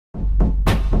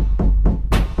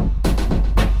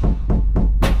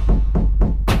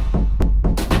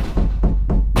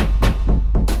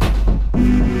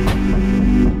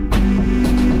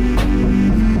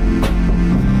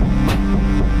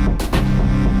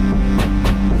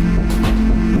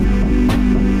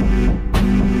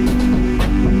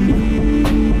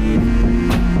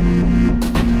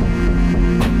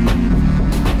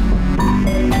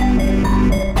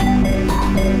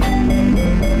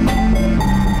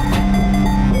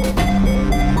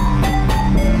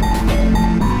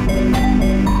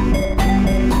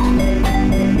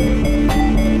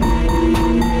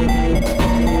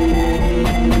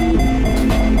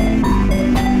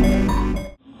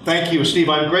Steve.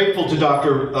 I'm grateful to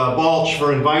Dr. Balch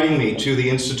for inviting me to the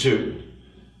Institute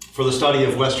for the Study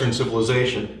of Western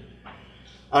Civilization.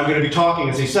 I'm going to be talking,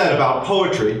 as he said, about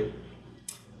poetry.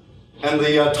 And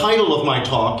the title of my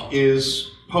talk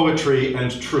is Poetry and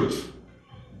Truth.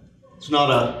 It's not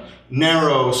a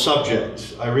narrow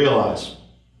subject, I realize.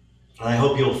 And I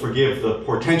hope you'll forgive the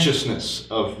portentousness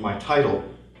of my title.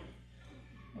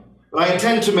 But I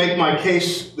intend to make my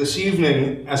case this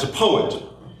evening as a poet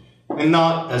and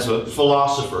not as a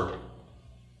philosopher,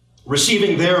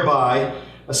 receiving thereby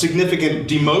a significant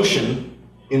demotion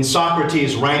in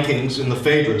Socrates' rankings in the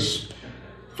Phaedrus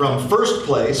from first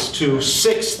place to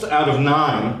 6th out of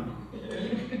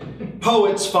 9.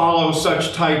 Poets follow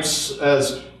such types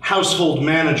as household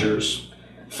managers,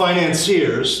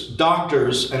 financiers,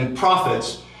 doctors, and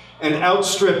prophets, and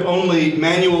outstrip only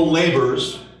manual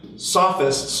laborers,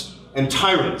 sophists, and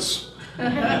tyrants.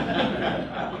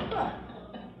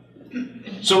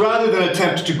 So rather than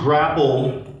attempt to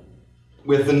grapple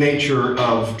with the nature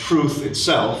of truth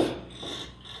itself,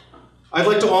 I'd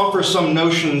like to offer some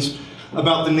notions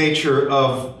about the nature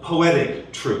of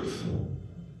poetic truth,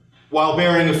 while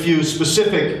bearing a few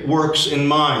specific works in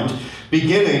mind,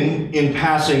 beginning in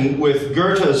passing with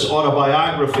Goethe's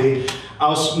autobiography,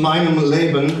 Aus meinem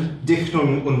Leben,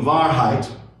 Dichtung und Wahrheit,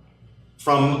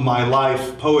 From My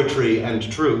Life, Poetry and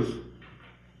Truth,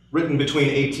 written between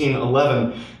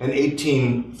 1811 and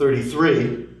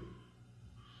 1833.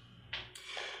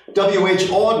 W.H.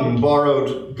 Auden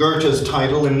borrowed Goethe's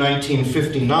title in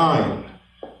 1959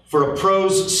 for a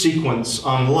prose sequence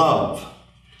on love.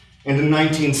 And in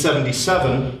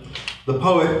 1977, the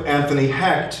poet Anthony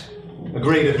Hecht, a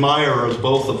great admirer of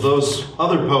both of those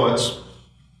other poets,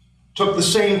 took the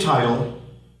same title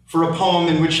for a poem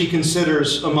in which he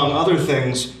considers, among other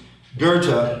things,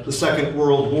 Goethe, the Second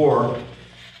World War,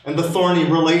 and the thorny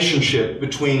relationship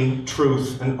between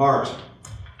truth and art.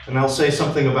 And I'll say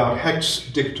something about Hecht's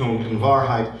Dichtung und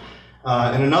Wahrheit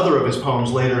in another of his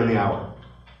poems later in the hour.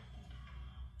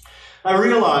 I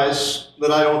realize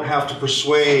that I don't have to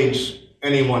persuade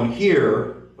anyone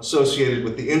here associated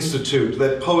with the Institute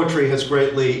that poetry has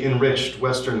greatly enriched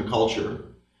Western culture.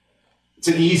 It's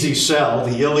an easy sell.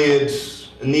 The Iliad,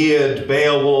 Aeneid,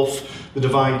 Beowulf, the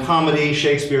Divine Comedy,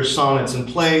 Shakespeare's sonnets and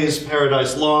plays,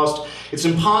 Paradise Lost. It's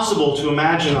impossible to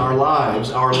imagine our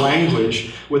lives, our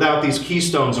language, without these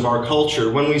keystones of our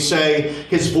culture. When we say,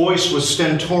 his voice was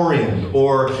stentorian,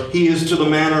 or he is to the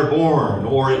manner born,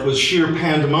 or it was sheer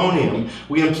pandemonium,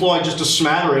 we employ just a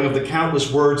smattering of the countless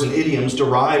words and idioms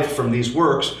derived from these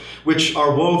works, which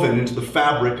are woven into the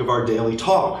fabric of our daily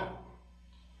talk.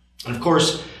 And of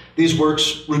course, these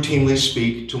works routinely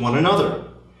speak to one another,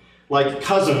 like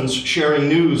cousins sharing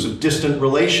news of distant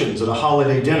relations at a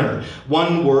holiday dinner.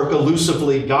 One work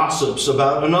elusively gossips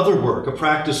about another work, a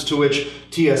practice to which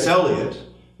T.S. Eliot,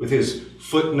 with his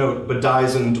footnote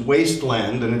bedizened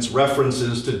wasteland and its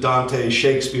references to Dante,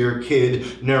 Shakespeare, Kyd,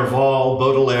 Nerval,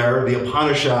 Baudelaire, the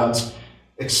Upanishads,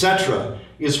 etc.,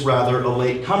 is rather a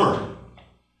late comer.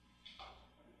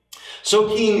 So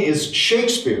keen is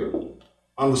Shakespeare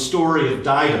on the story of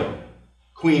Dido,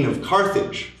 Queen of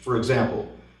Carthage, for example,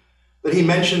 that he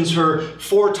mentions her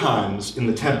 4 times in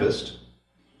The Tempest,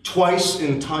 twice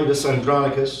in Titus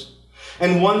Andronicus,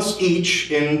 and once each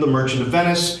in The Merchant of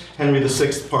Venice, Henry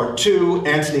VI, Part 2,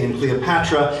 Antony and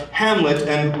Cleopatra, Hamlet,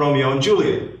 and Romeo and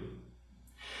Juliet.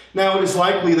 Now, it is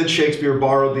likely that Shakespeare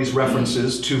borrowed these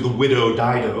references to the widow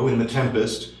Dido in The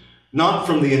Tempest, not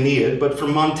from the Aeneid, but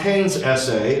from Montaigne's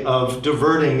essay of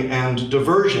Diverting and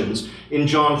Diversions in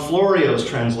John Florio's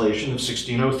translation of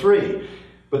 1603.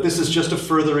 But this is just a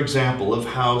further example of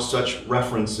how such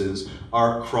references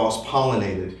are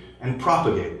cross-pollinated and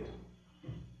propagated.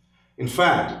 In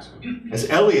fact, as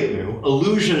Eliot knew,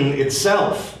 allusion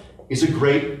itself is a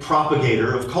great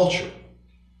propagator of culture.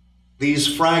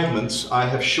 These fragments I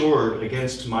have shored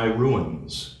against my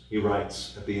ruins, he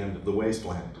writes at the end of The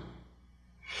Wasteland.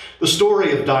 The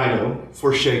story of Dido,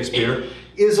 for Shakespeare,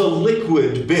 is a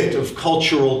liquid bit of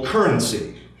cultural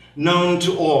currency, known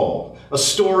to all, a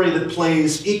story that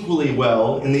plays equally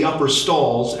well in the upper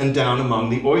stalls and down among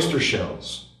the oyster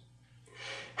shells.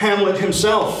 Hamlet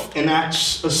himself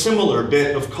enacts a similar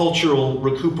bit of cultural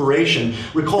recuperation,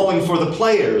 recalling for the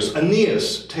players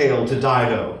Aeneas' tale to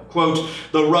Dido. Quote,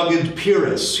 the rugged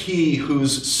Pyrrhus, he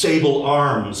whose sable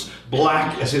arms,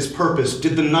 black as his purpose,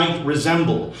 did the knight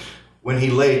resemble when he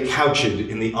lay couched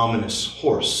in the ominous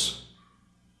horse.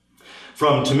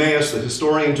 From Timaeus the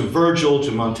historian to Virgil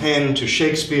to Montaigne to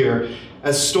Shakespeare,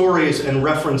 as stories and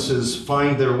references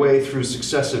find their way through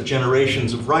successive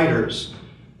generations of writers,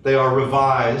 they are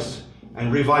revised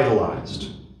and revitalized.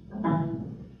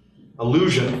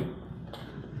 Allusion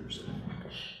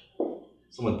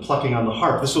Someone plucking on the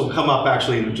harp. This will come up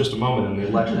actually in just a moment in the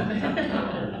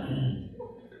lecture.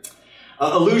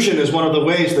 Allusion is one of the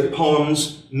ways that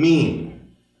poems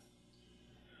mean.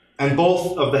 And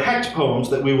both of the Hecht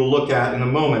poems that we will look at in a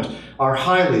moment are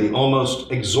highly,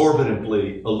 almost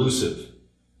exorbitantly elusive.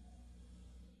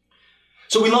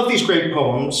 So we love these great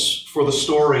poems for the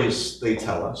stories they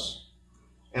tell us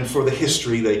and for the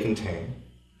history they contain.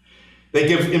 They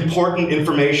give important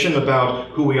information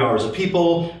about who we are as a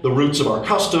people, the roots of our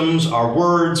customs, our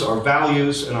words, our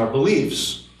values, and our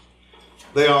beliefs.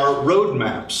 They are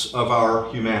roadmaps of our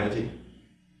humanity.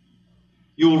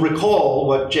 You will recall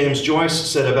what James Joyce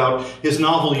said about his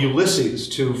novel Ulysses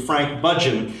to Frank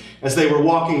Budgeon as they were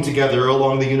walking together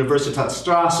along the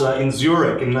Universitätsstraße in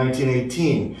Zurich in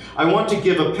 1918. "I want to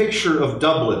give a picture of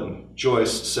Dublin,"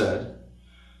 Joyce said,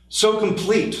 "so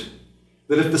complete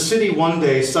that if the city one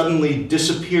day suddenly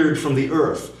disappeared from the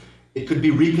earth, it could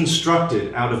be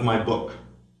reconstructed out of my book."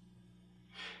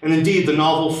 And indeed, the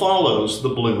novel follows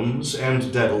the Blooms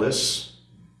and Daedalus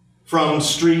from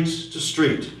street to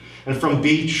street and from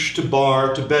beach to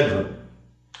bar to bedroom.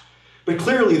 But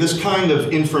clearly, this kind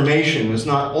of information is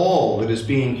not all that is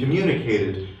being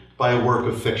communicated by a work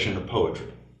of fiction or poetry.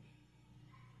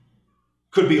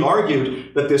 Could be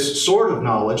argued that this sort of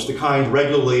knowledge, the kind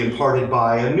regularly imparted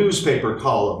by a newspaper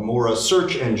column or a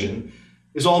search engine,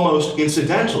 is almost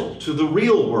incidental to the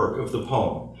real work of the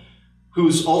poem,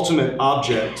 whose ultimate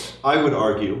object, I would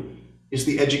argue, is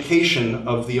the education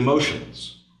of the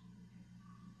emotions.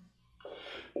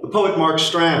 The poet Mark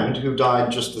Strand, who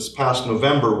died just this past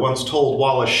November, once told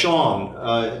Wallace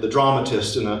Shawn, the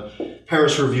dramatist, in a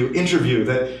Paris Review interview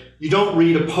that you don't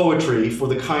read a poetry for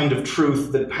the kind of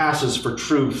truth that passes for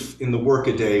truth in the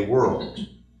workaday world.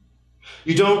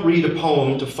 You don't read a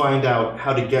poem to find out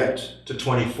how to get to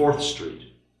 24th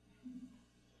Street.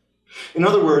 In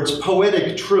other words,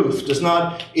 poetic truth does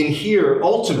not inhere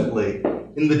ultimately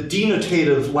in the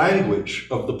denotative language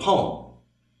of the poem.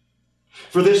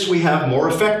 For this, we have more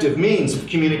effective means of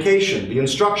communication: the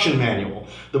instruction manual,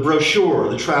 the brochure,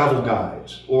 the travel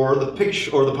guide, or the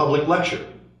picture, or the public lecture.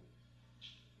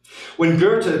 When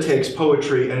Goethe takes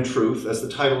poetry and truth as the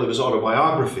title of his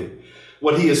autobiography,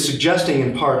 what he is suggesting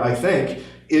in part, I think,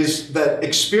 is that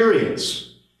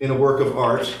experience in a work of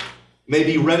art may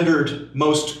be rendered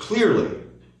most clearly,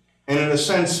 and in a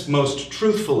sense most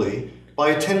truthfully, by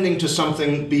attending to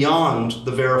something beyond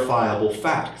the verifiable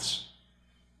facts.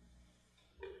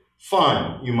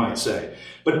 Fine, you might say,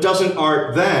 but doesn't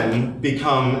art then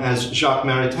become, as Jacques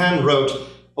Maritain wrote,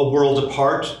 a world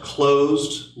apart,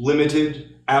 closed, limited,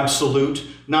 absolute,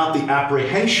 not the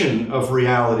apprehension of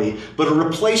reality, but a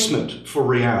replacement for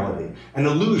reality, an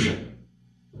illusion?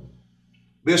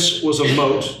 This was a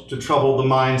mote to trouble the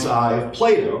mind's eye of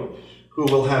Plato, who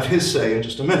will have his say in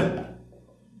just a minute.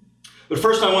 But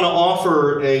first I want to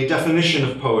offer a definition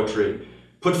of poetry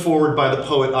put forward by the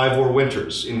poet Ivor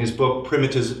Winters in his book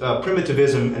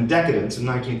Primitivism and Decadence in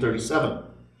 1937.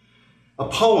 A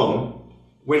poem,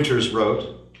 Winters wrote,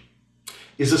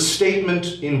 is a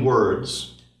statement in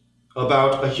words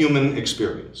about a human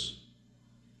experience.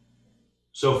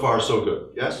 So far, so good,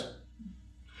 yes?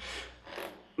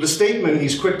 The statement,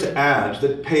 he's quick to add,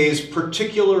 that pays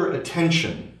particular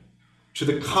attention to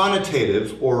the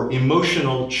connotative or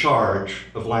emotional charge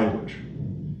of language.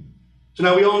 So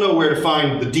now we all know where to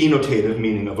find the denotative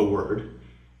meaning of a word.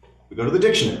 We go to the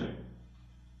dictionary.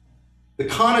 The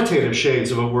connotative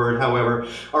shades of a word, however,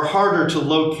 are harder to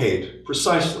locate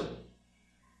precisely.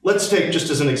 Let's take, just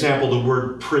as an example, the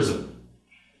word prison.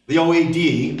 The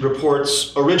OAD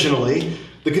reports originally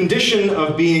the condition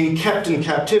of being kept in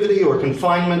captivity or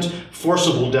confinement,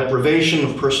 forcible deprivation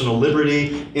of personal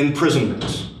liberty,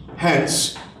 imprisonment.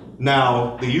 Hence,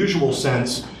 now the usual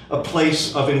sense, a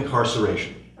place of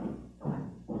incarceration.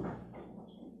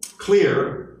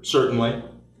 Clear, certainly,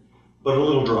 but a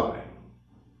little dry.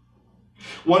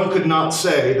 One could not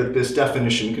say that this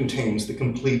definition contains the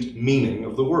complete meaning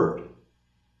of the word.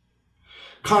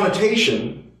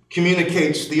 Connotation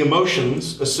communicates the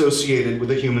emotions associated with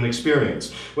a human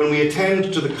experience. When we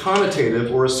attend to the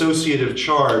connotative or associative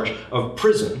charge of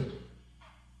prison,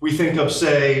 we think of,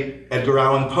 say, Edgar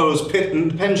Allan Poe's Pit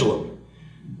and the Pendulum.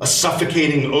 A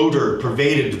suffocating odor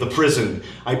pervaded the prison.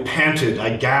 I panted,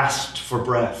 I gasped for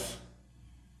breath.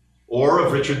 Or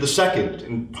of Richard II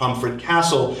in Pomfret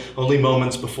Castle, only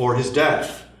moments before his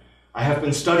death. I have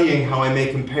been studying how I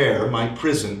may compare my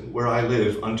prison where I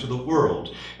live unto the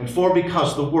world. And for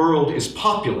because the world is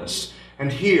populous,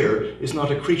 and here is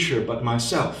not a creature but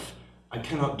myself, I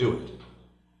cannot do it.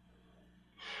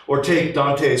 Or take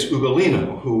Dante's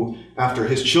Ugolino, who, after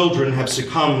his children have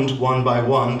succumbed one by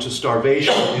one to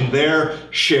starvation in their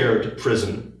shared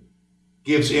prison,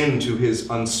 gives in to his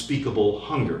unspeakable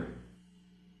hunger.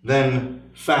 Then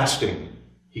fasting,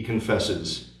 he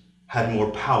confesses, had more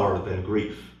power than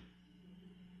grief.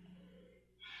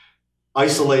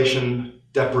 Isolation,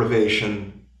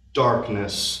 deprivation,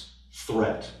 darkness,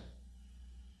 threat.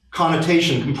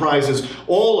 Connotation comprises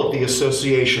all of the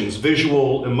associations,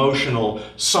 visual, emotional,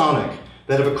 sonic,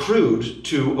 that have accrued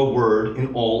to a word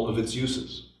in all of its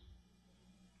uses.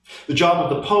 The job of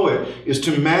the poet is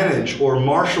to manage or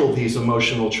marshal these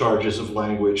emotional charges of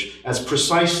language as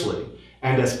precisely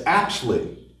and as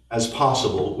aptly as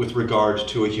possible with regard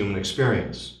to a human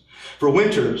experience. For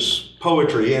Winters,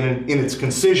 poetry, and in its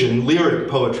concision, lyric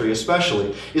poetry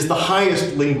especially, is the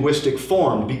highest linguistic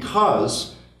form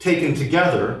because, taken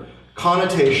together,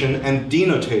 connotation and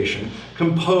denotation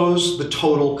compose the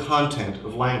total content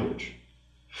of language.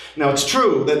 Now, it's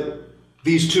true that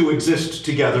these two exist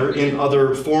together in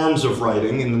other forms of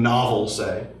writing, in the novel,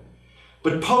 say,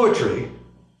 but poetry,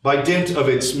 by dint of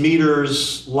its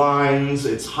meters, lines,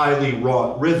 its highly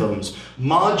wrought rhythms,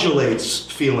 modulates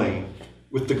feeling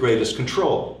with the greatest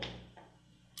control.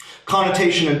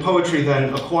 Connotation in poetry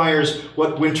then acquires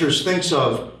what Winters thinks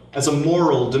of as a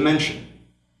moral dimension.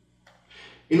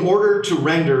 In order to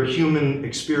render human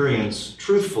experience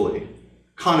truthfully,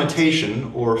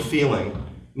 connotation, or feeling,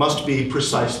 must be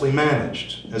precisely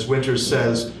managed. As Winters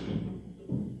says,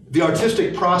 the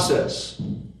artistic process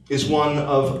is one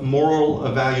of moral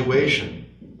evaluation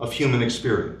of human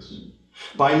experience,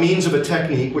 by means of a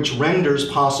technique which renders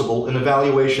possible an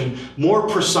evaluation more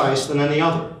precise than any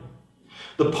other.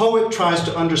 The poet tries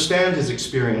to understand his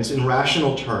experience in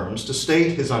rational terms, to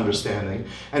state his understanding,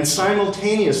 and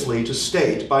simultaneously to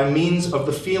state, by means of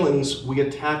the feelings we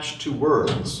attach to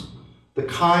words, the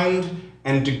kind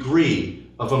and degree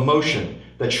of emotion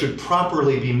that should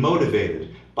properly be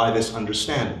motivated by this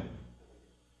understanding.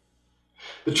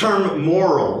 The term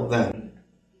moral, then,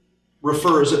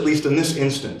 refers, at least in this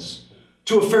instance,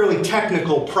 to a fairly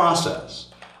technical process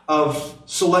of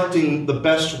selecting the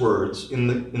best words in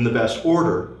the best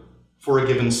order for a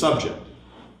given subject.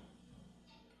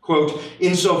 Quote,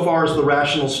 insofar as the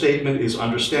rational statement is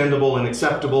understandable and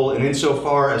acceptable, and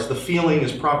insofar as the feeling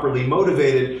is properly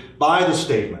motivated by the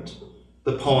statement,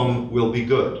 the poem will be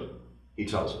good, he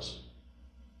tells us.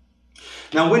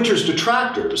 Now, Winters'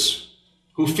 detractors,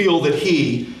 who feel that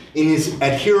he, in his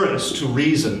adherence to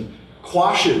reason,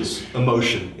 quashes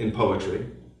emotion in poetry,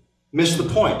 miss the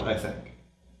point, I think.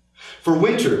 For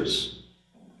Winters,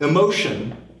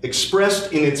 emotion,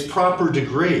 expressed in its proper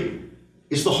degree,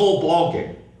 is the whole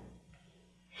ballgame.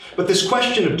 But this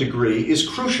question of degree is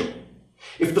crucial.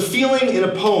 If the feeling in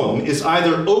a poem is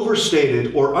either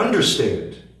overstated or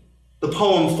understated, the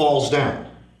poem falls down.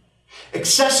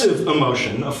 Excessive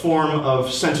emotion, a form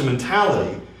of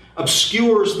sentimentality,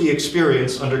 obscures the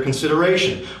experience under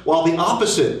consideration, while the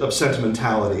opposite of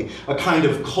sentimentality, a kind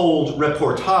of cold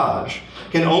reportage,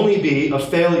 can only be a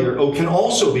failure, or can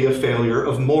also be a failure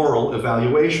of moral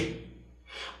evaluation.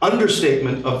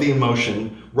 Understatement of the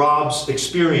emotion robs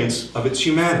experience of its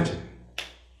humanity.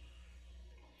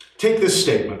 Take this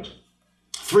statement.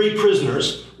 3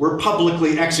 prisoners were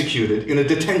publicly executed in a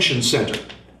detention center.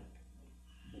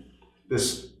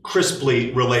 This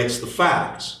crisply relates the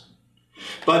facts.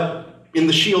 But in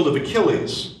The Shield of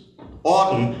Achilles,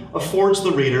 Auden affords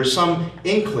the reader some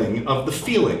inkling of the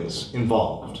feelings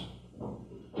involved.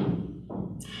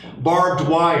 Barbed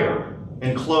wire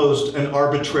enclosed an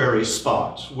arbitrary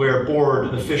spot where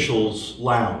bored officials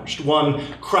lounged. One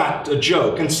cracked a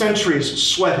joke, and sentries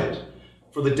sweated,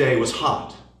 for the day was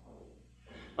hot.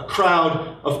 A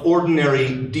crowd of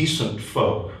ordinary, decent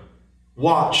folk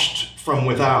watched from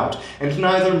without, and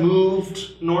neither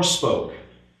moved nor spoke,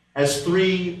 as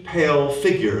 3 pale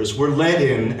figures were led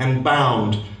in and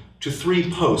bound to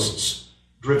 3 posts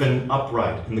driven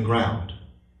upright in the ground.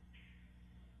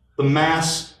 The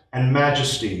mass and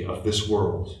majesty of this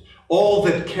world, all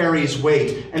that carries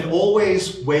weight and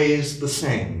always weighs the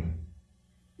same,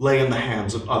 lay in the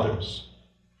hands of others.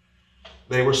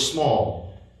 They were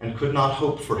small and could not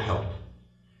hope for help,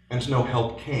 and no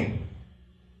help came.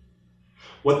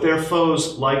 What their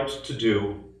foes liked to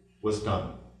do was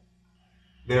done.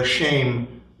 Their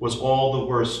shame was all the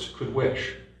worst could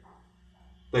wish.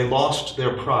 They lost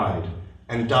their pride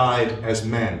and died as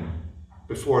men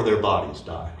before their bodies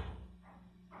died.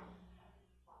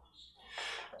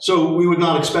 So we would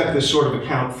not expect this sort of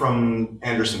account from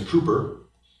Anderson Cooper,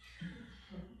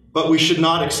 but we should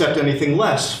not accept anything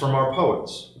less from our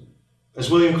poets. As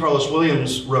William Carlos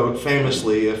Williams wrote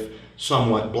famously, if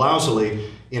somewhat blousily,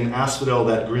 in Asphodel,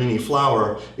 That Greeny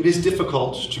Flower, it is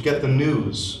difficult to get the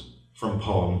news from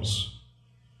poems.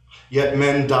 Yet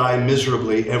men die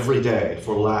miserably every day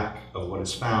for lack of what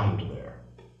is found there.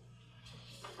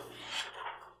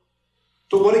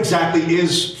 But what exactly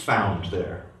is found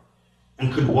there?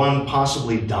 And could one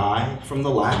possibly die from the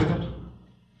lack of it?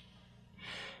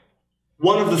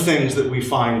 One of the things that we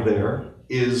find there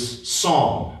is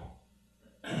song.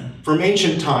 From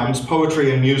ancient times,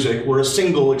 poetry and music were a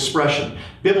single expression.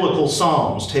 Biblical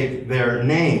psalms take their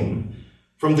name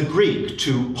from the Greek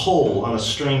to pull on a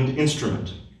stringed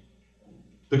instrument.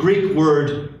 The Greek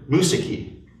word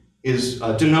musiki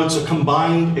denotes a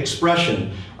combined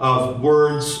expression of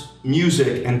words,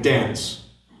 music, and dance.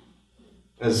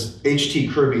 As H.T.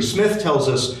 Kirby Smith tells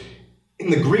us, in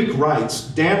the Greek rites,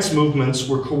 dance movements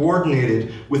were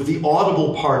coordinated with the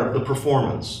audible part of the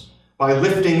performance by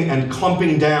lifting and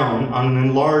clumping down on an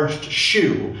enlarged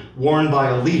shoe worn by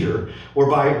a leader, or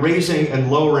by raising and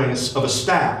lowering of a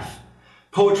staff.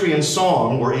 Poetry and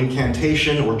song, or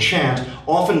incantation or chant,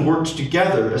 often worked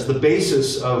together as the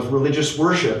basis of religious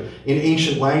worship in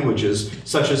ancient languages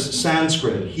such as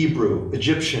Sanskrit, Hebrew,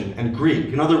 Egyptian, and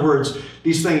Greek. In other words,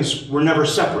 these things were never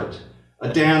separate.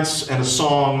 A dance and a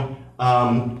song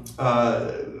and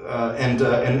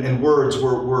words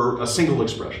were a single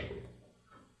expression.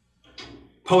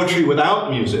 Poetry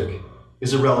without music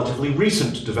is a relatively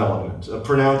recent development. A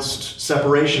pronounced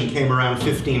separation came around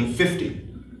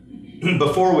 1550,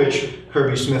 before which,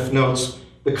 Kirby Smith notes,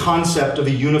 the concept of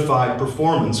a unified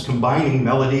performance combining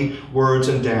melody, words,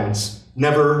 and dance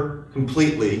never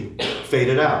completely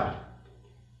faded out.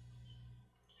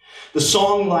 The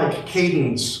song-like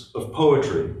cadence of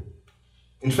poetry,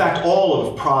 in fact, all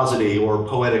of prosody or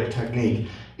poetic technique,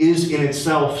 is in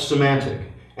itself semantic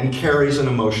and carries an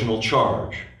emotional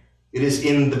charge. It is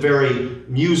in the very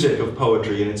music of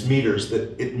poetry and its meters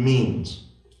that it means.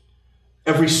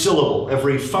 Every syllable,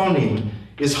 every phoneme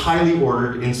is highly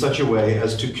ordered in such a way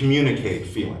as to communicate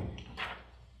feeling.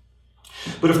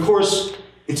 But of course,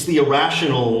 it's these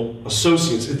irrational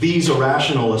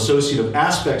associative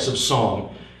aspects of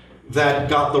song that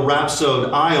got the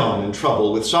rhapsode Ion in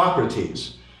trouble with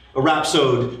Socrates. A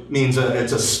rhapsode means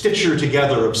it's a stitcher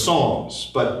together of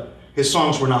songs, but his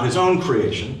songs were not his own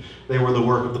creation. They were the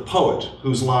work of the poet,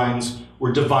 whose lines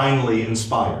were divinely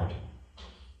inspired.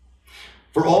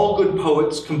 For all good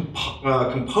poets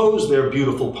compose their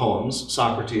beautiful poems,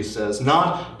 Socrates says,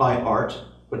 not by art,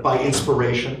 but by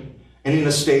inspiration and in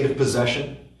a state of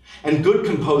possession. And good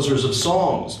composers of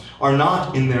songs are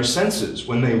not in their senses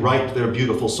when they write their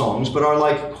beautiful songs, but are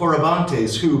like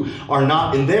corybantes who are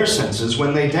not in their senses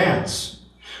when they dance.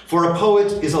 For a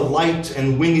poet is a light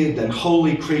and winged and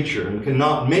holy creature and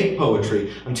cannot make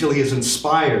poetry until he is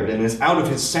inspired and is out of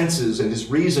his senses and his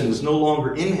reason is no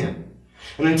longer in him.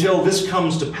 And until this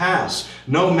comes to pass,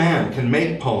 no man can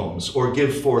make poems or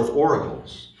give forth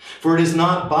oracles. For it is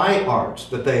not by art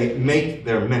that they make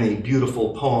their many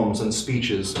beautiful poems and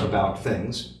speeches about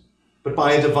things, but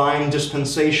by a divine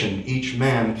dispensation each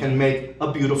man can make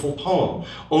a beautiful poem,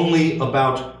 only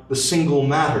about the single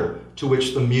matter to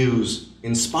which the muse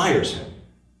inspires him.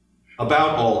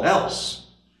 About all else,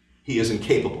 he is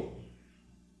incapable.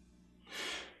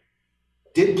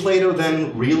 Did Plato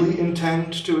then really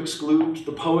intend to exclude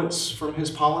the poets from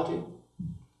his polity?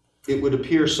 It would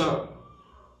appear so.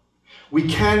 We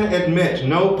can admit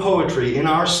no poetry in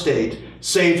our state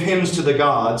save hymns to the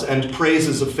gods and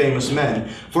praises of famous men.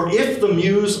 For if the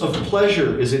muse of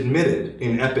pleasure is admitted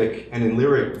in epic and in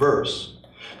lyric verse,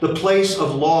 the place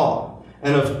of law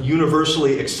and of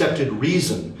universally accepted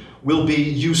reason will be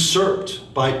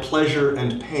usurped by pleasure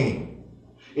and pain.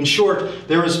 In short,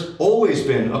 there has always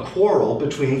been a quarrel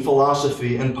between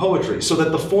philosophy and poetry, so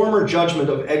that the former judgment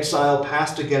of exile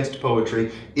passed against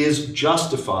poetry is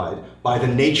justified by the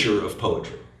nature of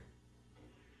poetry.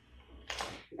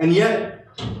 And yet,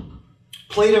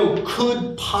 Plato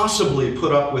could possibly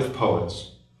put up with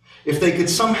poets if they could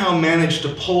somehow manage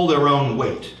to pull their own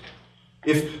weight,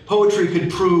 if poetry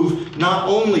could prove not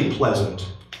only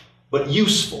pleasant, but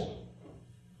useful.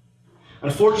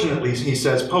 Unfortunately, he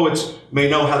says, poets may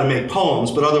know how to make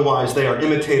poems, but otherwise they are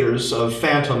imitators of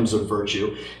phantoms of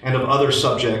virtue and of other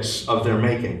subjects of their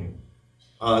making.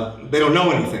 They don't know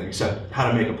anything except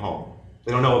how to make a poem.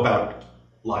 They don't know about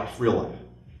life, real life.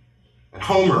 And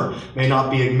Homer may not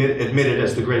be admitted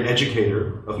as the great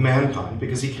educator of mankind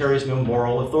because he carries no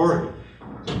moral authority.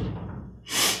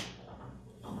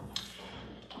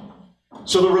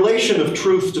 So the relation of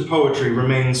truth to poetry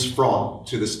remains fraught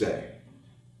to this day.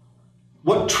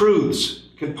 What truths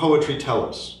can poetry tell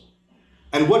us?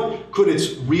 And what could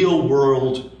its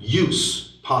real-world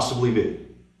use possibly be?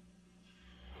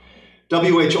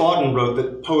 W.H. Auden wrote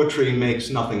that poetry makes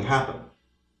nothing happen.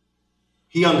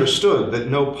 He understood that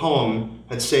no poem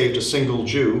had saved a single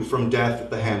Jew from death at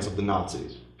the hands of the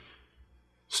Nazis.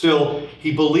 Still,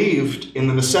 he believed in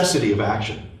the necessity of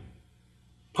action.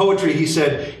 Poetry, he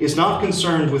said, is not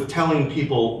concerned with telling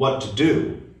people what to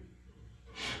do,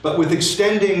 but with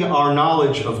extending our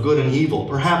knowledge of good and evil,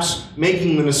 perhaps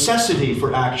making the necessity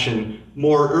for action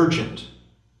more urgent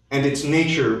and its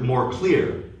nature more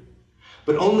clear,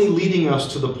 but only leading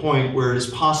us to the point where it is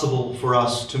possible for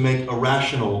us to make a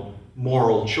rational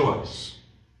moral choice.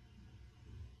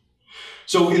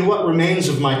 So in what remains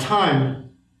of my time,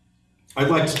 I'd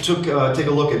like to take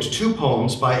a look at two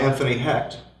poems by Anthony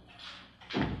Hecht.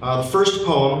 The first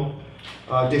poem,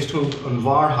 Dichtung und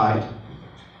Wahrheit,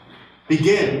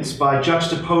 begins by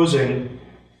juxtaposing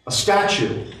a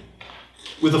statue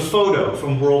with a photo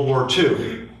from World War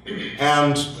II.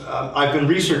 And I've been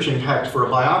researching Hecht for a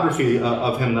biography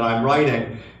of him that I'm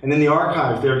writing, and in the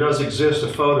archive there does exist a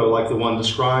photo like the one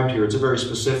described here. It's a very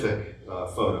specific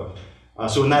photo.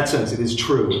 So in that sense, it is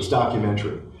true, it's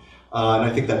documentary. And I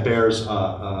think that bears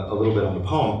a little bit on the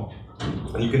poem.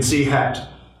 And you can see Hecht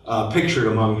pictured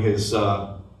among his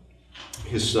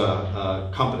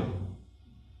company.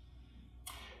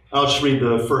 I'll just read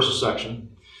the first section.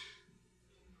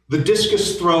 The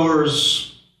discus thrower's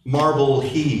marble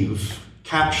heave,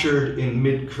 captured in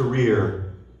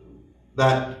mid-career,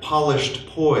 that polished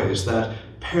poise, that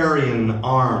Parian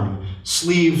arm,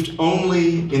 sleeved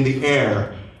only in the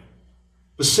air,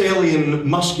 Thessalian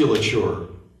musculature,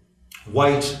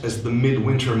 white as the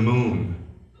midwinter moon.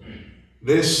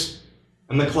 This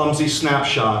and the clumsy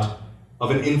snapshot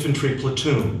of an infantry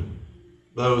platoon,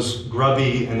 those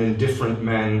grubby and indifferent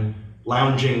men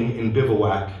lounging in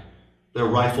bivouac, their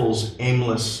rifles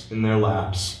aimless in their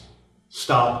laps,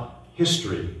 stop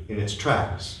history in its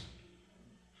tracks.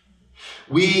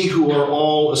 We who are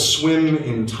all aswim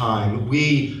in time,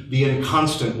 we the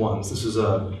inconstant ones. This is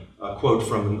a quote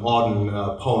from an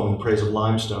Auden poem in praise of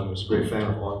limestone. He was a great fan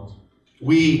of Auden.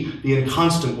 We, the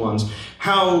inconstant ones,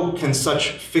 how can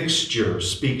such fixture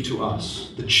speak to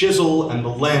us? The chisel and the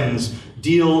lens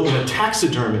deal in a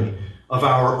taxidermy of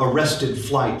our arrested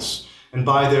flights, and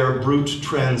by their brute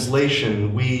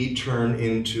translation, we turn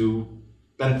into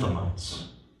Benthamites.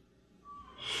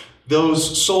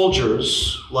 Those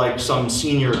soldiers, like some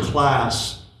senior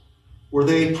class, were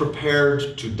they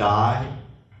prepared to die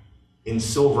in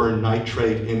silver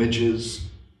nitrate images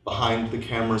behind the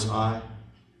camera's eye?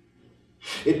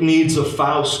 It needs a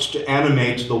Faust to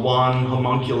animate the wan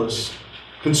homunculus,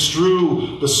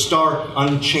 construe the stark,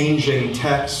 unchanging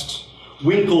text,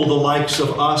 winkle the likes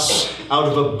of us out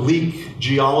of a bleak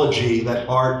geology that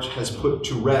art has put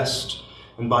to rest,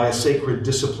 and by a sacred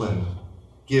discipline,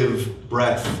 give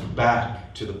breath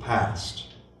back to the past.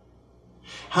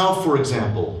 How, for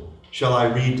example, shall I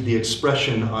read the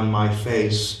expression on my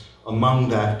face among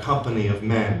that company of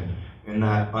men in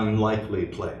that unlikely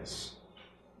place?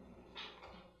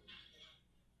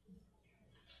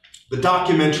 The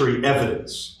documentary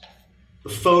evidence, the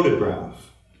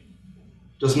photograph,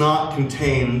 does not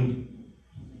contain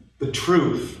the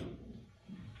truth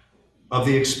of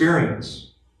the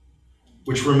experience,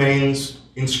 which remains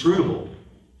inscrutable.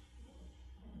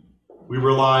 We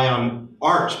rely on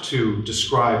art to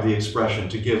describe the expression,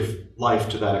 to give life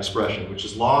to that expression, which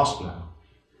is lost now.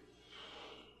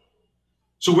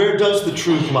 So where does the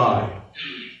truth lie?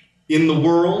 In the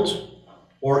world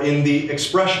or in the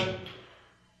expression?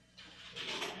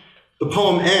 The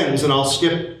poem ends, and I'll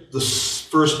skip the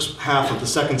first half of the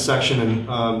second section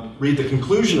and read the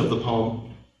conclusion of the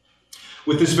poem,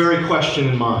 with this very question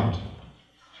in mind.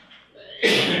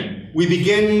 We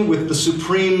begin with the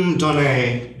supreme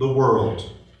donné, the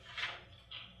world,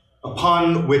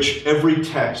 upon which every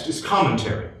text is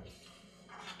commentary.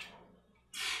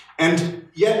 And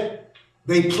yet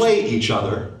they play each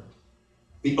other.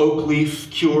 The oak leaf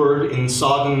cured in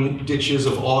sodden ditches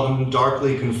of autumn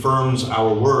darkly confirms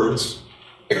our words.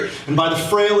 And by the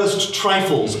frailest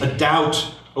trifles, a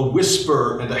doubt, a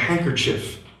whisper, and a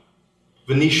handkerchief,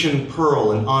 Venetian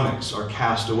pearl and onyx are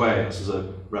cast away. This is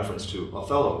a reference to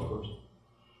Othello, of course.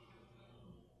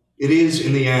 It is,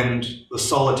 in the end, the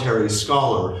solitary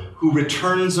scholar who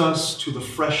returns us to the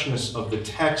freshness of the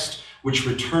text, which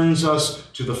returns us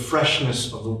to the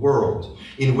freshness of the world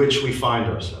in which we find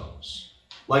ourselves.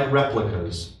 Like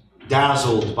replicas,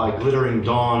 dazzled by glittering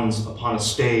dawns upon a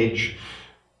stage,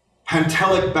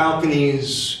 Pantelic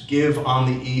balconies give on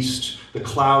the east, the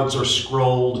clouds are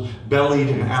scrolled, bellied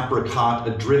in apricot,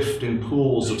 adrift in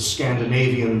pools of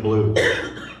Scandinavian blue.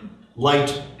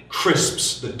 Light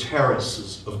crisps the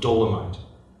terraces of Dolomite.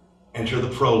 Enter the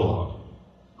prologue,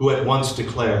 who at once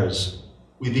declares,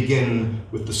 We begin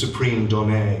with the supreme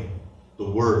donné, the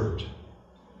Word.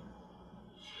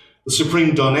 The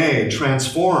supreme donné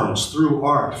transforms through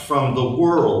art from the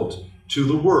world to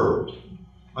the Word,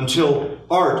 until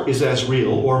art is as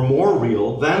real or more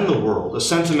real than the world, a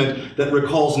sentiment that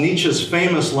recalls Nietzsche's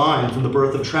famous line from The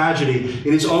Birth of Tragedy: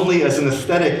 "It is only as an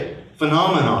aesthetic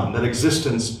phenomenon that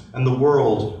existence and the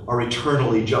world are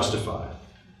eternally justified."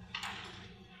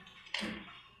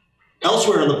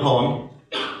 Elsewhere in the poem,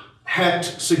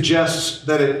 Hecht suggests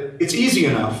that it's easy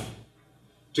enough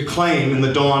to claim in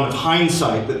the dawn of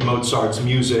hindsight that Mozart's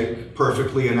music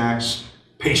perfectly enacts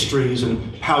pastries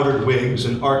and powdered wigs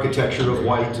and architecture of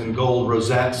white and gold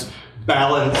rosettes,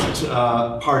 balanced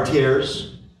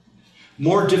parterres.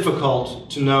 More difficult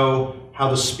to know how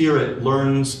the spirit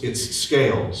learns its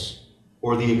scales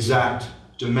or the exact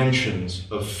dimensions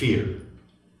of fear.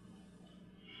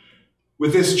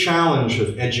 With this challenge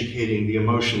of educating the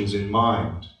emotions in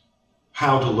mind,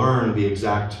 how to learn the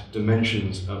exact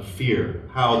dimensions of fear,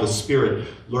 how the spirit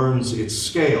learns its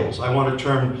scales, I want to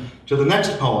turn to the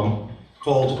next poem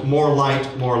called More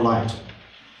Light, More Light.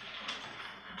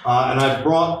 And I've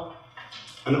brought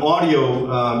an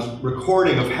audio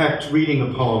recording of Hecht reading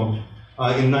the poem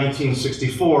in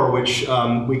 1964, which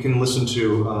we can listen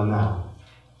to now.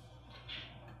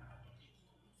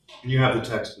 And you have the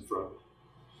text in front of you.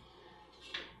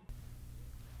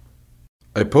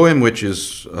 A poem which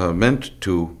is meant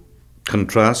to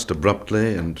contrast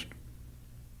abruptly and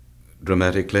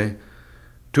dramatically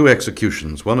two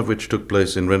executions, one of which took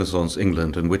place in Renaissance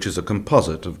England and which is a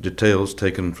composite of details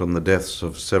taken from the deaths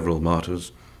of several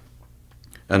martyrs,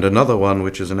 and another one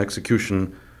which is an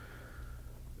execution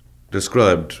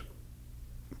described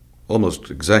almost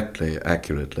exactly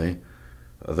accurately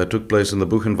that took place in the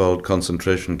Buchenwald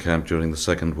concentration camp during the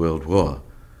Second World War,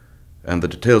 and the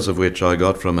details of which I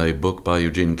got from a book by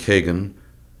Eugene Kagan,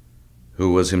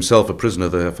 who was himself a prisoner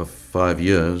there for 5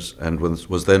 years and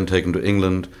was then taken to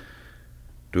England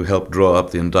to help draw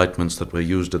up the indictments that were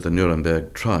used at the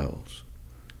Nuremberg trials.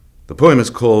 The poem is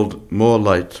called More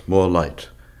Light,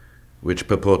 which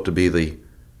purport to be the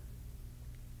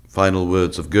final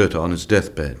words of Goethe on his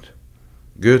deathbed.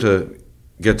 Goethe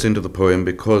gets into the poem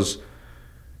because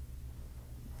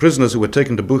prisoners who were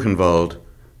taken to Buchenwald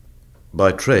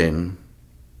by train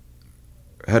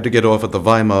had to get off at the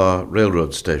Weimar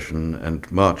railroad station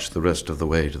and march the rest of the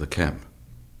way to the camp.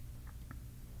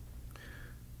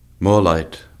 More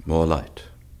light, more light.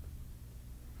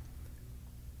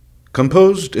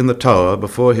 Composed in the tower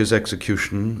before his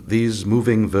execution, these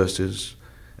moving verses,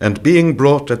 and being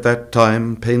brought at that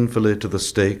time painfully to the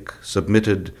stake,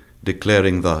 submitted,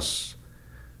 declaring thus,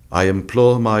 I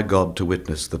implore my God to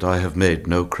witness that I have made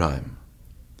no crime.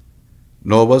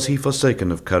 Nor was he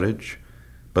forsaken of courage,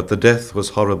 but the death was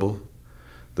horrible,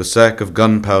 the sack of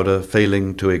gunpowder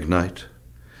failing to ignite.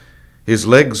 His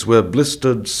legs were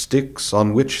blistered sticks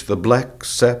on which the black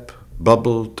sap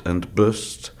bubbled and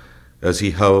burst as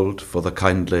he howled for the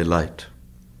kindly light.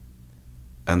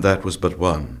 And that was but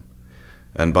one,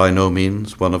 and by no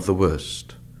means one of the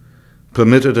worst,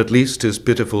 permitted at least his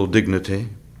pitiful dignity,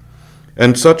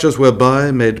 and such as were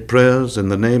by made prayers in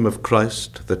the name of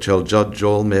Christ that shall judge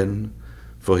all men,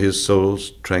 for his soul's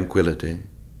tranquility.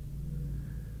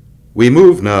 We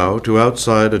move now to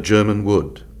outside a German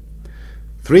wood.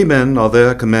 3 men are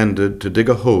there commanded to dig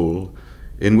a hole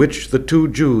in which the 2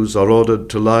 Jews are ordered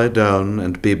to lie down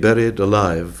and be buried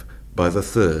alive by the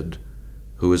 3rd,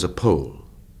 who is a Pole.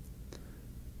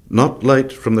 Not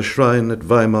light from the shrine at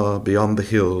Weimar beyond the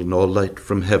hill, nor light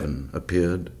from heaven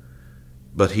appeared,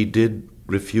 but he did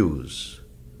refuse.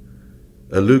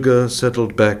 A Luger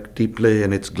settled back deeply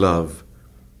in its glove.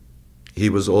 He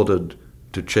was ordered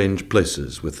to change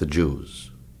places with the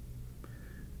Jews.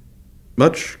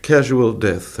 Much casual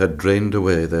death had drained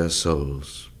away their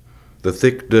souls. The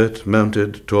thick dirt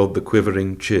mounted toward the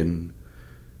quivering chin.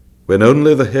 When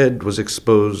only the head was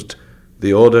exposed,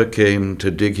 the order came to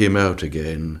dig him out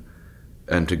again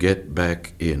and to get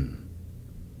back in.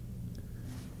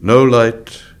 No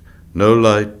light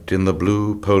in the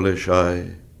blue Polish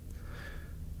eye.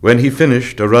 When he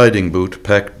finished, a riding boot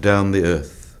packed down the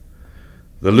earth.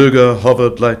 The Luger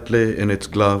hovered lightly in its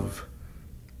glove.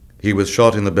 He was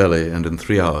shot in the belly and in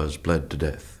 3 hours bled to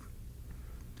death.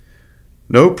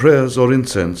 No prayers or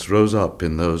incense rose up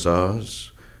in those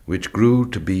hours, which grew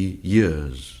to be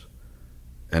years,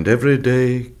 and every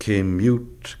day came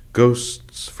mute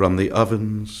ghosts from the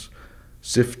ovens,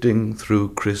 sifting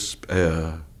through crisp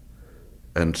air,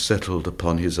 and settled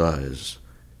upon his eyes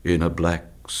in a black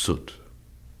soot.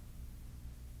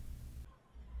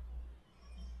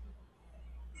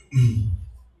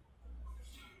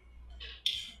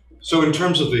 So in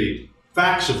terms of the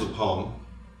facts of the poem.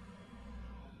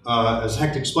 As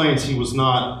Hecht explains, he was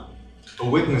not a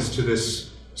witness to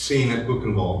this scene at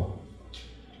Buchenwald.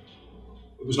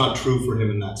 It was not true for him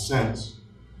in that sense.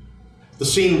 The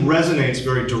scene resonates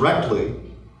very directly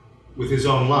with his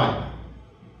own life.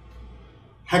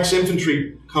 Hecht's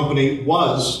infantry company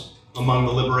was among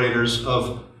the liberators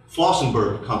of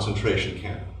Flossenburg concentration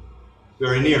camp,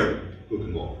 very near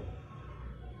Buchenwald.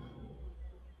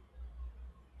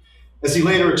 As he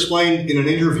later explained in an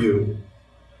interview,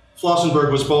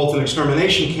 Flossenburg was both an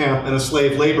extermination camp and a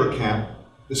slave labor camp.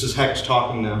 This is Hecht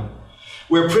talking now,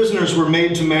 where prisoners were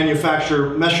made to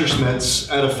manufacture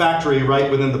Messerschmitts at a factory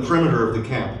right within the perimeter of the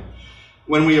camp.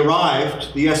 When we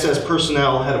arrived, the SS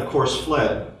personnel had of course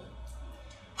fled.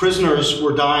 Prisoners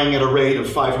were dying at a rate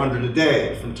of 500 a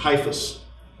day from typhus.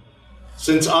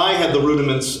 Since I had the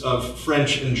rudiments of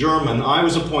French and German, I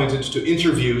was appointed to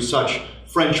interview such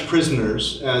French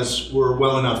prisoners as were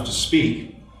well enough to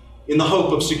speak, in the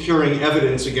hope of securing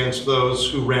evidence against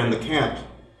those who ran the camp.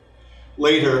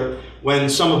 Later, when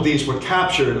some of these were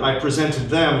captured, I presented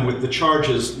them with the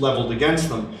charges leveled against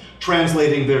them,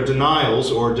 translating their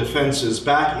denials or defenses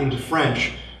back into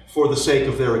French for the sake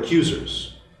of their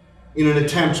accusers, in an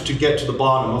attempt to get to the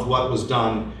bottom of what was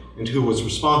done and who was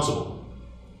responsible.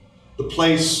 The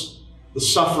place, the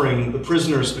suffering, the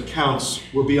prisoners' accounts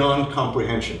were beyond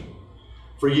comprehension.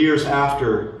 For years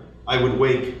after, I would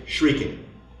wake shrieking.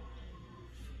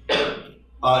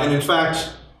 And in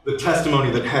fact, the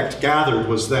testimony that Hecht gathered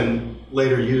was then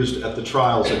later used at the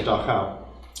trials at Dachau.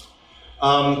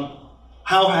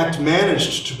 How Hecht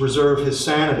managed to preserve his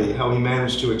sanity, how he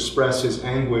managed to express his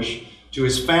anguish to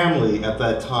his family at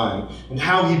that time, and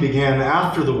how he began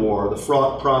after the war the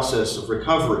fraught process of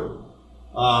recovery,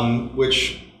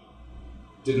 which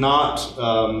did not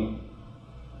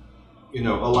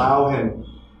allow him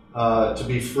to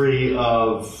be free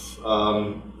of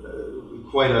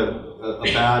quite a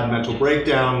bad mental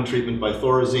breakdown, treatment by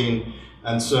Thorazine,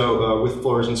 and so with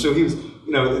Thorazine. So he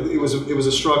was, it was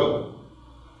a struggle,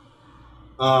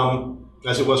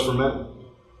 as it was for men.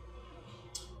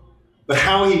 But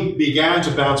how he began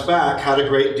to bounce back had a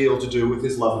great deal to do with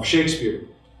his love of Shakespeare.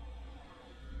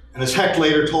 And as Hecht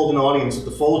later told an audience at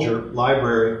the Folger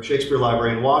Library, Shakespeare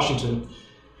Library in Washington,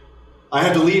 I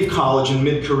had to leave college in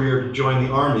mid-career to join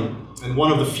the Army, and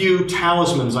one of the few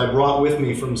talismans I brought with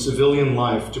me from civilian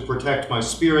life to protect my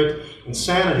spirit and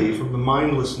sanity from the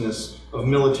mindlessness of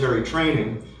military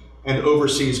training and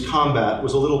overseas combat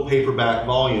was a little paperback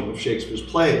volume of Shakespeare's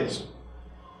plays.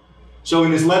 So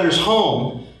in his letters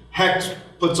home, Hecht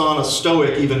puts on a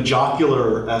stoic, even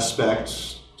jocular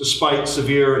aspect, despite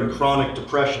severe and chronic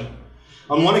depression.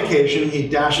 On one occasion, he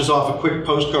dashes off a quick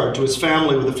postcard to his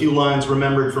family with a few lines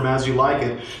remembered from As You Like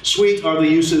It. Sweet are the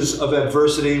uses of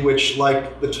adversity, which,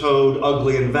 like the toad,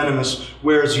 ugly and venomous,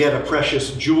 wears yet a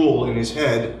precious jewel in his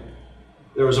head.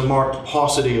 There is a marked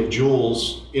paucity of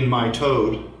jewels in my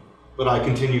toad, but I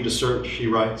continue to search, he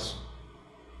writes.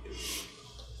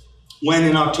 When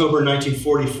in October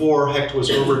 1944, Hecht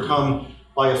was overcome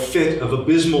by a fit of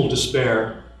abysmal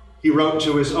despair, he wrote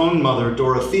to his own mother,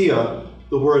 Dorothea,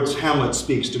 the words Hamlet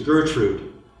speaks to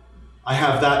Gertrude. I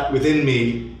have that within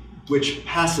me which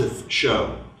passeth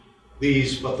show,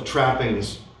 these but the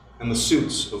trappings and the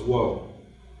suits of woe.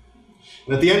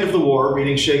 And at the end of the war,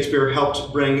 reading Shakespeare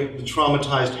helped bring the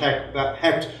traumatized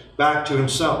Hecht back to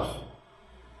himself.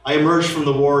 I emerged from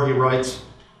the war, he writes,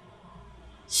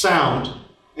 sound,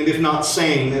 and if not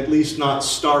sane, at least not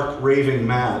stark, raving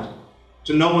mad,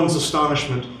 to no one's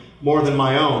astonishment more than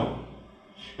my own.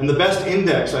 And the best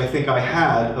index I think I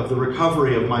had of the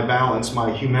recovery of my balance,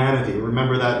 my humanity,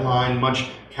 remember that line, much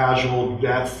casual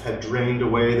death had drained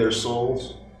away their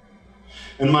souls?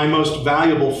 And my most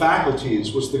valuable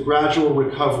faculties was the gradual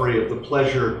recovery of the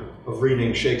pleasure of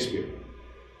reading Shakespeare.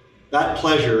 That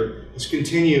pleasure has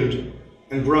continued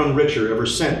and grown richer ever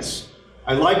since.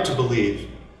 I like to believe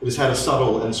it has had a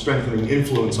subtle and strengthening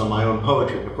influence on my own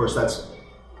poetry. Of course, that's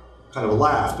kind of a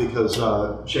laugh because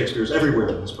Shakespeare's everywhere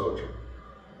in his poetry.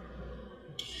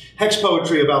 Hecht's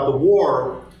poetry about the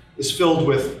war is filled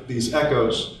with these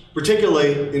echoes,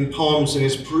 particularly in poems in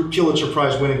his Pulitzer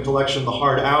Prize-winning collection, The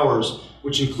Hard Hours,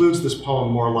 which includes this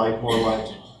poem, More Light, More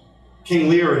Light. King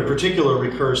Lear, in particular,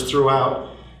 recurs throughout.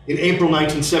 In April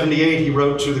 1978, he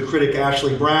wrote to the critic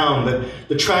Ashley Brown that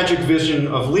the tragic vision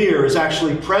of Lear is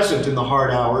actually present in The Hard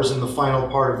Hours in the final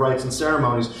part of Rites and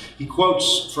Ceremonies. He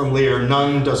quotes from Lear,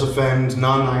 "None does offend,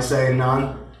 none, I say,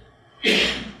 none."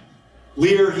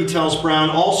 Lear, he tells Brown,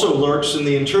 also lurks in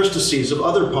the interstices of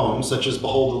other poems, such as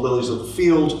Behold the Lilies of the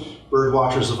Field, Bird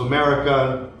Watchers of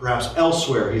America, perhaps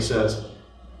elsewhere, he says.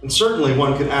 And certainly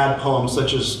one could add poems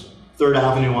such as Third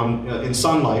Avenue in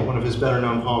Sunlight, one of his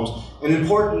better-known poems, and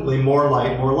importantly, More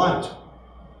Light, More Light.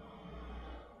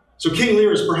 So King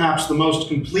Lear is perhaps the most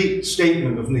complete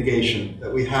statement of negation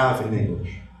that we have in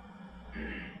English.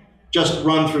 Just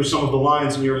run through some of the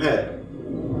lines in your head.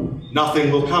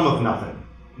 Nothing will come of nothing.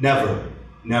 Never,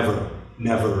 never,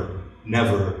 never,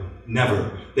 never,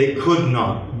 never. They could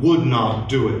not, would not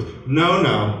do it. No,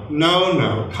 no, no,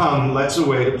 no. Come, let's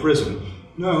away to prison.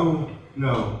 No,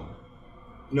 no,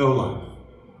 no life.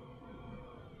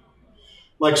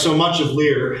 Like so much of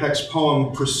Lear, Hecht's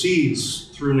poem proceeds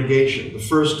through negation. The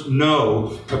first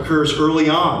no occurs early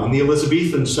on in the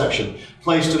Elizabethan section,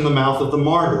 placed in the mouth of the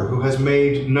martyr who has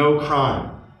made no crime.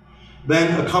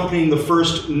 Then, accompanying the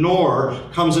first nor,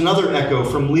 comes another echo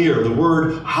from Lear. The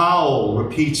word howl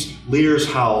repeats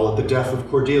Lear's howl at the death of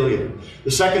Cordelia.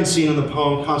 The second scene in the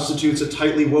poem constitutes a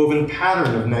tightly woven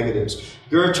pattern of negatives.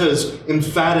 Goethe's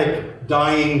emphatic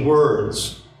dying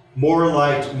words, more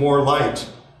light,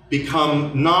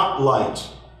 become not light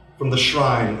from the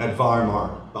shrine at Weimar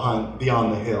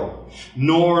beyond the hill.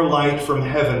 Nor light from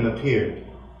heaven appeared.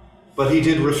 But he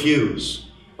did refuse.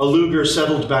 A Luger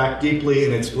settled back deeply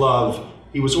in its glove.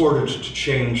 He was ordered to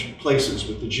change places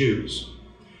with the Jews.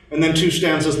 And then 2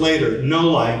 stanzas later, no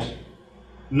light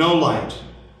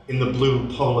in the blue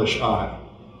Polish eye.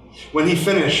 When he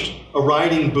finished, a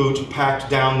riding boot packed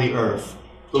down the earth.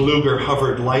 The Luger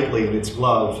hovered lightly in its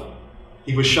glove.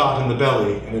 He was shot in the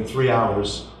belly and in 3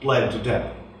 hours bled to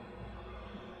death.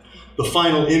 The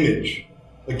final image,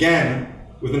 again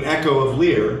with an echo of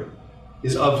Lear,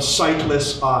 is of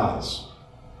sightless eyes.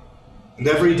 And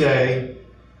every day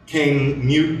came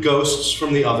mute ghosts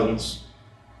from the ovens,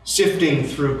 sifting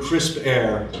through crisp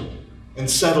air, and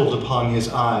settled upon his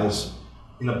eyes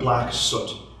in a black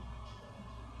soot.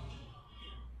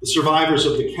 The survivors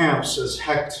of the camps, as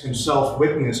Hecht himself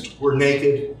witnessed, were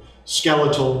naked,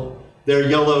 skeletal, their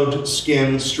yellowed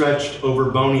skin stretched over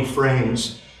bony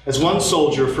frames. As one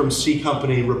soldier from C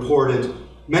Company reported,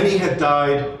 many had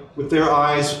died with their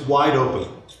eyes wide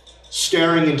open,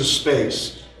 staring into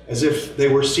space, as if they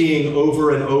were seeing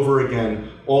over and over again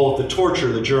all of the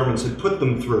torture the Germans had put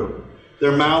them through,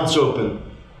 their mouths open,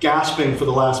 gasping for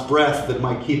the last breath that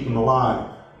might keep them alive.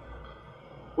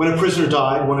 When a prisoner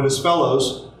died, one of his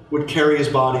fellows would carry his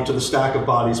body to the stack of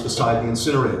bodies beside the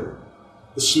incinerator.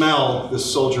 The smell, this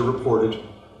soldier reported,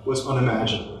 was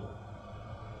unimaginable.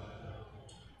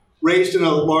 Raised in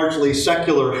a largely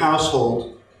secular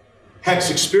household, Hecht's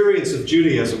experience of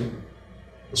Judaism,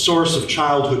 a source of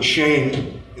childhood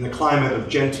shame in a climate of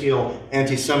genteel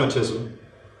anti-Semitism,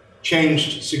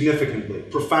 changed significantly,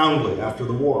 profoundly after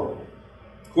the war.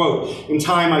 Quote, in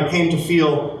time I came to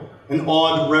feel an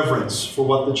awed reverence for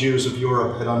what the Jews of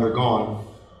Europe had undergone,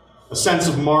 a sense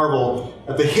of marvel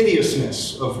at the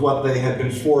hideousness of what they had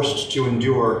been forced to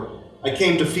endure. I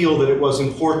came to feel that it was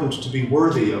important to be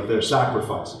worthy of their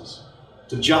sacrifices,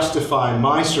 to justify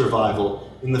my survival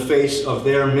in the face of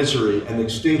their misery and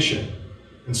extinction.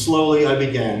 And slowly I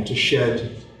began to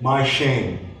shed my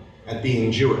shame at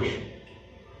being Jewish.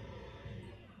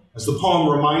 As the poem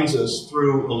reminds us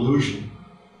through allusion,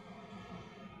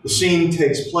 the scene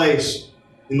takes place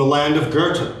in the land of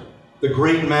Goethe, the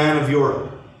great man of Europe,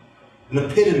 an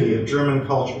epitome of German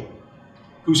culture,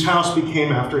 whose house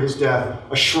became, after his death,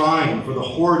 a shrine for the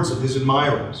hordes of his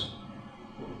admirers.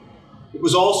 It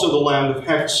was also the land of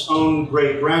Hecht's own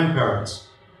great-grandparents.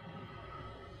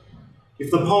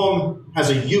 If the poem has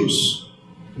a use,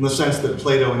 in the sense that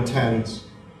Plato intends,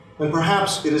 then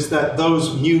perhaps it is that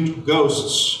those mute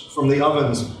ghosts from the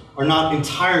ovens are not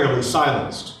entirely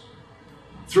silenced.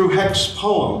 Through Hecht's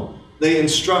poem, they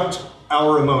instruct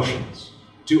our emotions.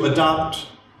 To adopt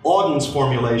Auden's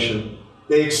formulation,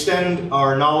 they extend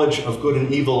our knowledge of good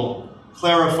and evil,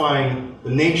 clarifying the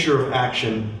nature of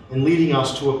action and leading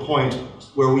us to a point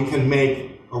where we can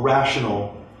make a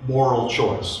rational, moral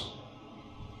choice.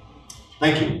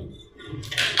 Thank you.